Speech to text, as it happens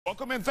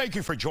Welcome and thank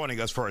you for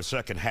joining us for our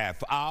second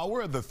half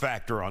hour of The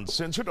Factor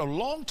Uncensored. A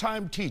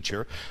longtime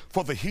teacher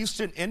for the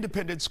Houston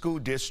Independent School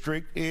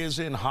District is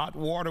in hot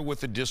water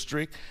with the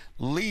district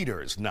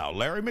leaders. Now,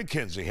 Larry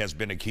McKinzie has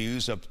been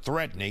accused of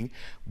threatening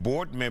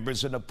board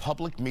members in a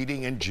public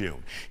meeting in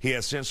June. He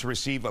has since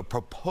received a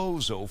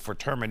proposal for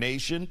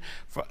termination.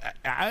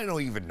 I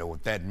don't even know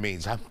what that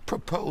means.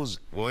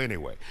 Well,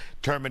 anyway,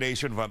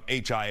 termination from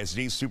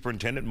HISD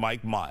Superintendent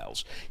Mike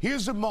Miles.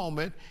 Here's the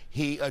moment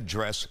he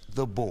addressed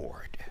the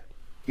board.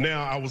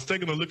 Now, I was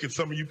taking a look at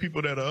some of you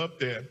people that are up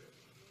there.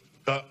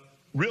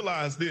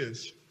 Realize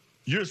this,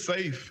 you're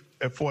safe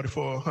at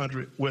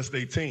 4400 West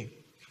 18.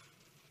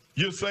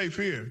 You're safe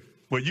here,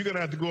 but you're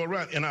gonna have to go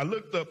around. And I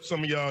looked up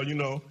some of y'all, you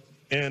know,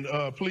 and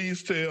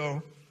please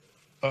tell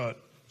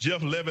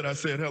Jeff Levitt I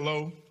said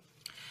hello.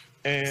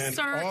 And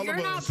sir, you're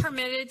not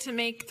permitted to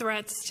make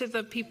threats to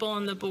the people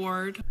on the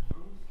board.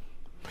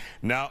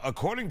 Now,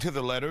 according to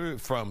the letter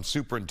from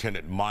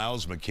Superintendent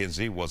Miles,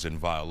 McKinzie was in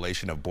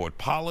violation of board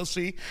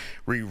policy.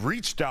 We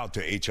reached out to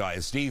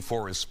HISD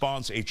for a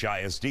response.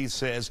 HISD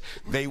says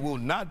they will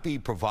not be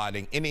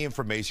providing any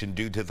information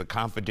due to the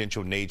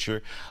confidential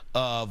nature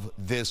of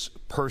this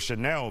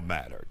personnel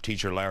matter.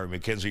 Teacher Larry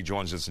McKinzie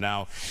joins us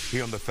now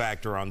here on The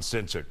Factor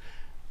Uncensored.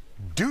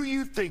 Do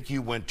you think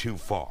you went too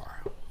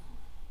far?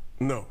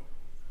 No,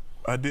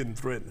 I didn't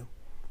threaten him.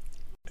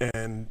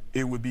 And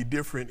it would be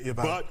different if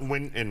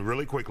and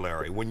really quick,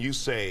 Larry, when you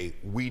say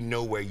we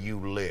know where you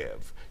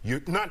live,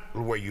 you're not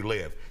where you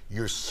live,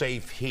 you're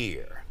safe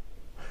here.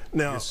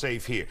 Now, you're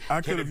safe here.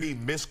 Can it be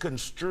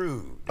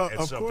misconstrued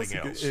as something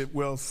else?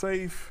 Well,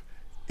 safe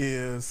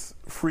is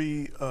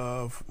free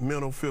of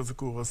mental,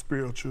 physical, or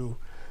spiritual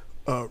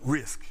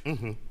risk.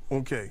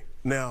 Okay.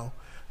 Now,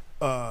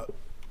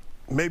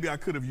 maybe I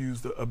could have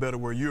used a better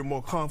word. You're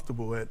more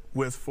comfortable at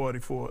West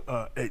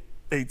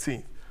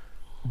 18th.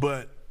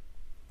 But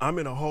I'm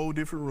in a whole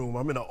different room.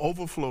 I'm in an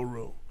overflow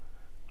room.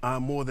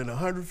 I'm more than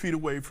 100 feet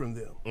away from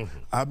them.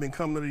 I've been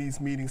coming to these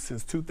meetings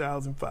since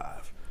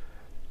 2005.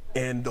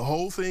 And the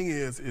whole thing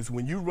is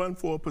when you run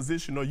for a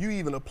position or you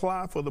even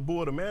apply for the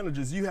board of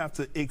managers, you have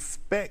to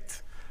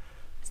expect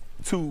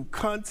to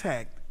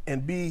contact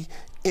and be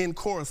in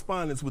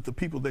correspondence with the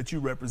people that you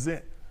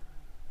represent.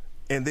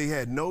 And they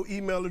had no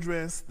email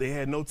address, they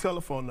had no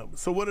telephone number.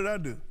 So what did I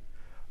do?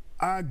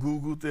 I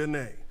Googled their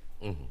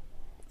name.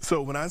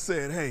 So when I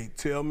said, hey,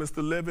 tell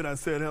Mr. Levitt I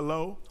said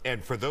hello.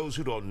 And for those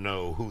who don't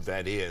know who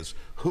that is,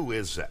 who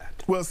is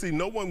that? Well, see,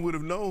 no one would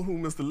have known who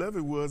Mr.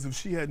 Levitt was if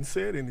she hadn't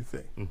said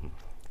anything.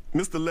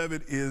 Mr.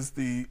 Levitt is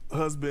the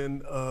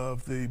husband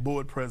of the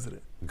board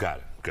president.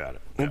 Got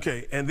it.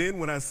 Okay, and then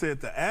when I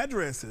said the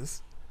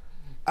addresses,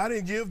 I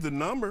didn't give the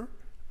number.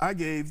 I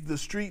gave the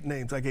street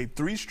names. I gave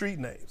 3 street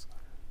names.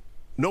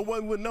 No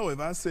one would know if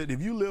I said,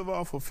 if you live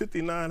off of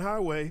 59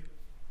 Highway,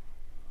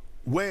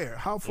 where?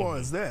 How far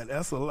is that?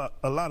 That's a lot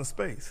of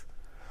space.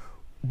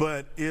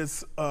 But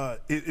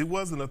it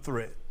wasn't a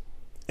threat,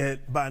 and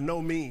by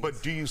no means.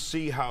 But do you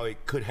see how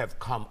it could have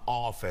come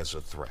off as a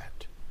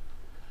threat?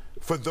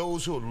 For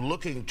those who are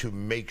looking to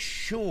make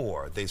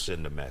sure they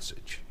send a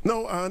message.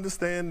 No, I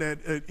understand that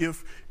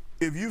if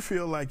you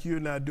feel like you're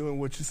not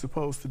doing what you're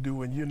supposed to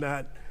do and you're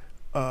not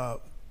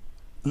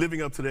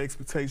living up to the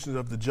expectations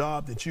of the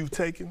job that you've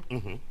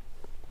taken,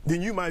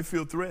 then you might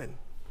feel threatened.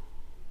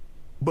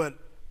 But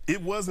it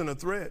wasn't a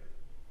threat.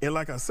 And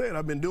like I said,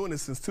 I've been doing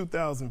this since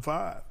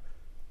 2005.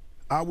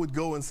 I would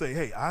go and say,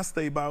 hey, I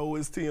stay by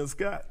OST and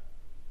Scott.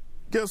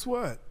 Guess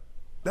what?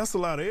 That's a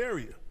lot of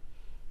area.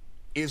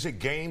 Is it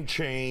game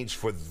change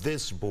for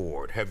this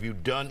board? Have you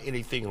done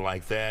anything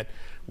like that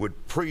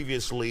with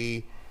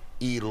previously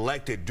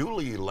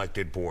duly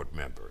elected board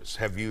members?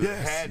 Have you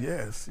had?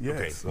 Yes.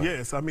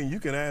 Yes. I mean, you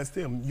can ask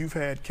them. You've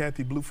had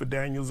Kathy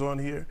Bluford-Daniels on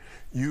here.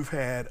 You've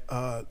had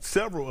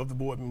several of the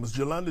board members,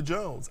 Yolanda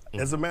Jones.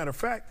 As a matter of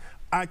fact,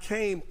 I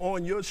came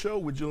on your show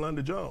with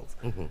Yolanda Jones.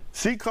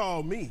 She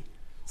called me,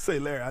 say,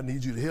 Larry, I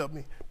need you to help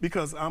me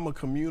because I'm a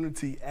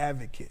community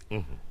advocate.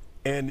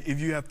 And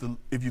if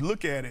you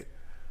look at it,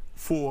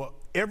 for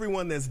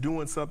everyone that's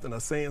doing something or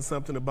saying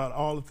something about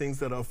all the things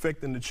that are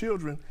affecting the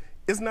children,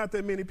 it's not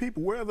that many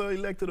people. Where are the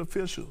elected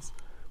officials?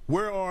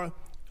 Where are,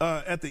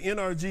 at the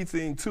NRG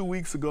thing 2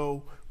 weeks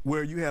ago,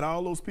 where you had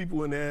all those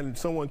people in there and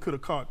someone could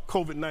have caught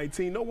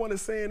COVID-19, no one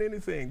is saying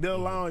anything. They're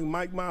allowing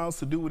Mike Miles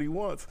to do what he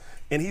wants,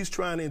 and he's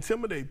trying to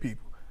intimidate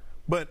people.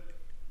 But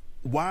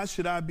why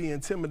should I be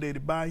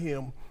intimidated by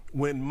him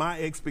when my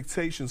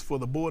expectations for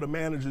the board of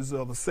managers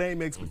are the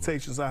same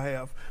expectations I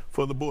have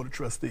for the board of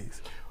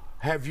trustees?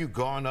 Have you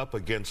gone up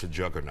against a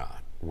juggernaut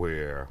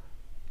where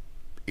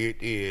it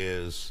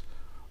is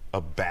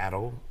a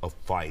battle, a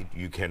fight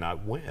you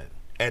cannot win?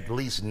 At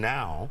least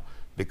now,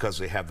 because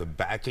they have the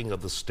backing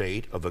of the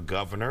state, of the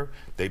governor,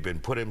 they've been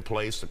put in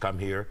place to come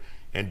here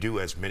and do,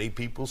 as many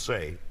people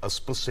say, a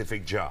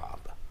specific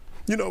job.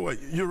 You know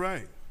what, you're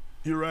right.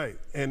 You're right.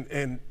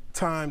 And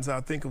times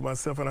I think of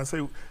myself and I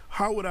say,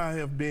 how would I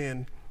have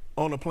been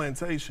on a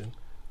plantation?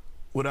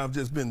 Would I have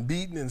just been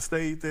beaten and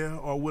stayed there,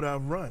 or would I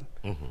have run?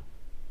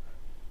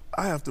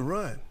 I have to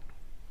run.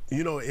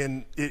 You know,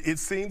 and it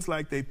seems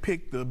like they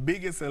picked the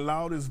biggest and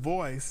loudest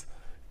voice,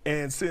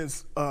 and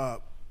since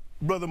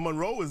Brother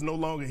Monroe is no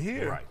longer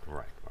here,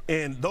 right.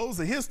 And those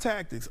are his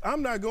tactics.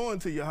 I'm not going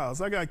to your house.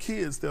 I got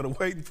kids that are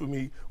waiting for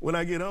me when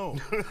I get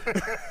home.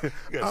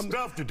 You got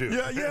stuff to do.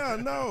 Yeah,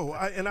 no.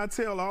 And I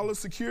tell all the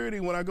security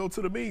when I go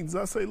to the meetings,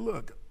 I say,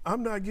 look,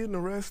 I'm not getting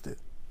arrested.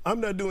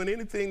 I'm not doing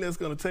anything that's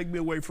going to take me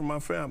away from my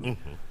family.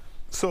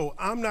 So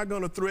I'm not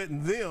going to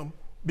threaten them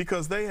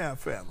because they have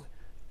family.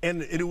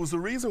 And it was the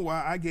reason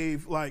why I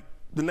gave, like,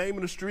 the name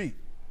of the street.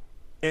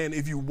 And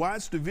if you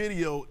watch the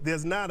video,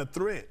 there's not a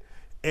threat.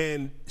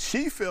 And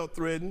she felt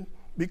threatened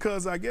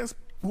because I guess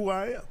who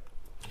I am.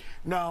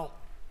 Now,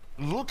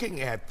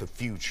 looking at the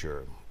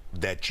future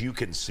that you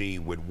can see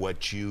with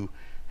what you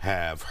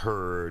have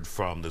heard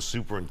from the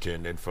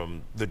superintendent,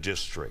 from the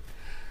district,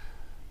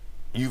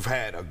 you've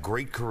had a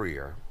great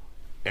career,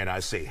 and I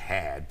say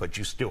had, but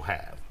you still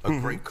have a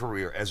great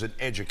career as an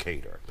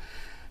educator.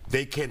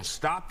 They can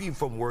stop you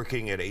from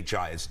working at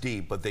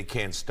HISD, but they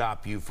can't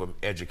stop you from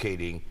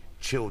educating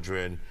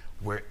children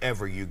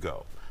wherever you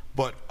go.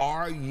 But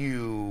are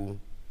you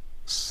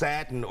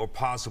saddened or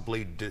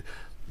possibly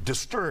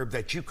disturbed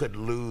that you could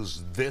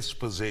lose this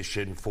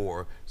position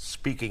for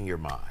speaking your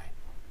mind?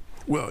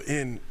 Well,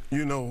 you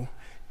know,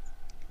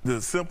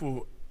 the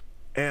simple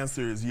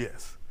answer is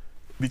yes.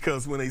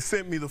 Because when they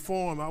sent me the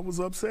form, I was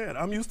upset.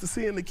 I'm used to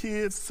seeing the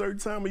kids a certain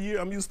time of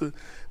year. I'm used to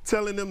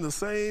telling them the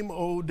same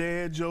old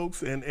dad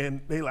jokes, and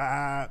they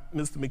like,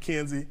 Mr.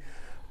 McKinzie.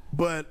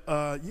 But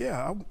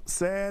yeah, I'm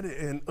sad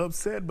and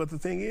upset, but the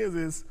thing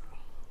is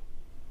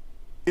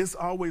it's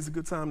always a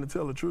good time to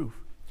tell the truth.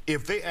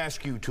 If they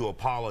ask you to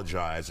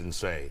apologize and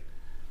say,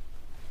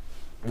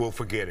 we'll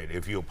forget it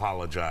if you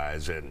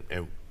apologize and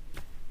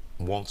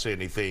won't say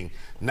anything,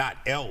 not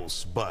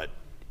else, but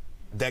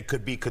that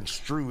could be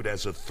construed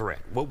as a threat,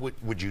 what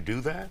would you do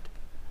that?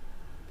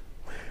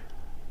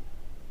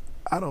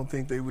 I don't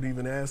think they would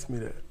even ask me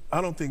that.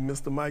 I don't think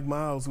Mr. Mike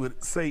Miles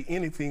would say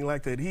anything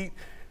like that. He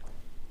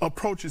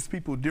approaches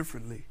people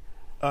differently.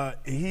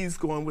 He's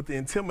going with the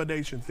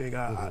intimidation thing.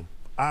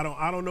 I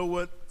don't know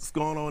what's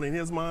going on in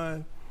his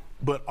mind,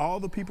 but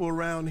all the people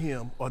around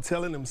him are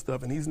telling him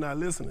stuff, and he's not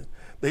listening.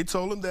 They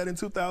told him that in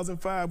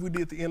 2005 we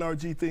did the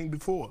NRG thing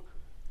before.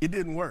 It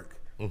didn't work.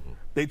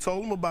 They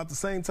told him about the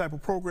same type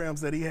of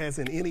programs that he has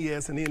in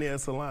NES and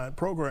NES-aligned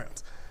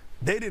programs.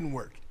 They didn't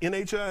work in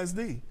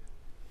HISD.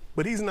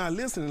 But he's not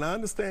listening. I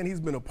understand he's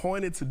been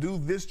appointed to do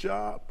this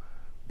job,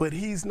 but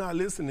he's not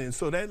listening.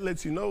 So that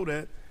lets you know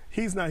that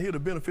he's not here to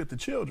benefit the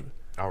children.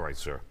 All right,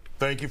 sir.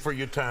 Thank you for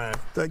your time.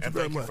 Thank you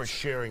very much. Thank you for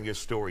sharing your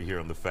story here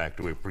on The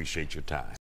Factor. We appreciate your time.